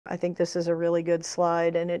I think this is a really good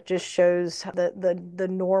slide, and it just shows the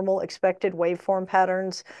normal expected waveform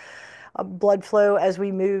patterns of blood flow as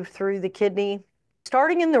we move through the kidney.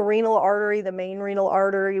 Starting in the renal artery, the main renal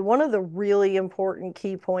artery, one of the really important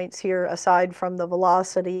key points here, aside from the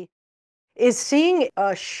velocity, is seeing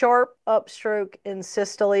a sharp upstroke in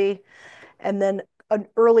systole and then an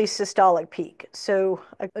early systolic peak. So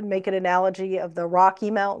I could make an analogy of the Rocky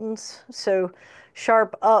Mountains. So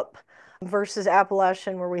sharp up versus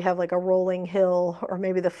Appalachian, where we have like a rolling hill, or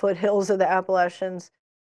maybe the foothills of the Appalachians.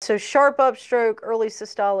 So sharp upstroke, early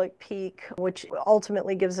systolic peak, which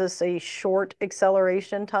ultimately gives us a short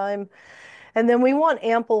acceleration time. And then we want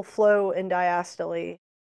ample flow in diastole.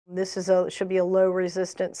 Should be a low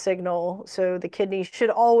resistance signal. So the kidney should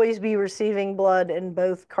always be receiving blood in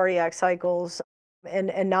both cardiac cycles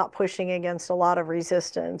and not pushing against a lot of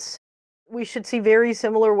resistance. We should see very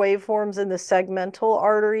similar waveforms in the segmental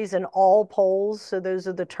arteries in all poles. So those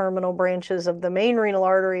are the terminal branches of the main renal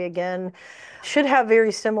artery again, should have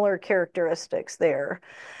very similar characteristics there.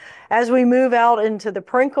 As we move out into the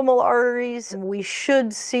parenchymal arteries, we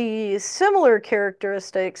should see similar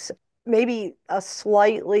characteristics, maybe a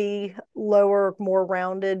slightly lower, more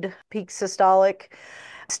rounded peak systolic,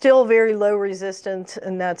 still very low resistance,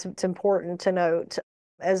 and that's it's important to note.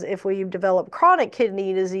 As if we develop chronic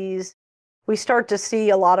kidney disease, we start to see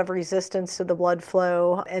a lot of resistance to the blood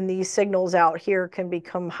flow, and these signals out here can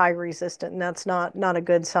become high resistant, and that's not a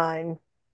good sign.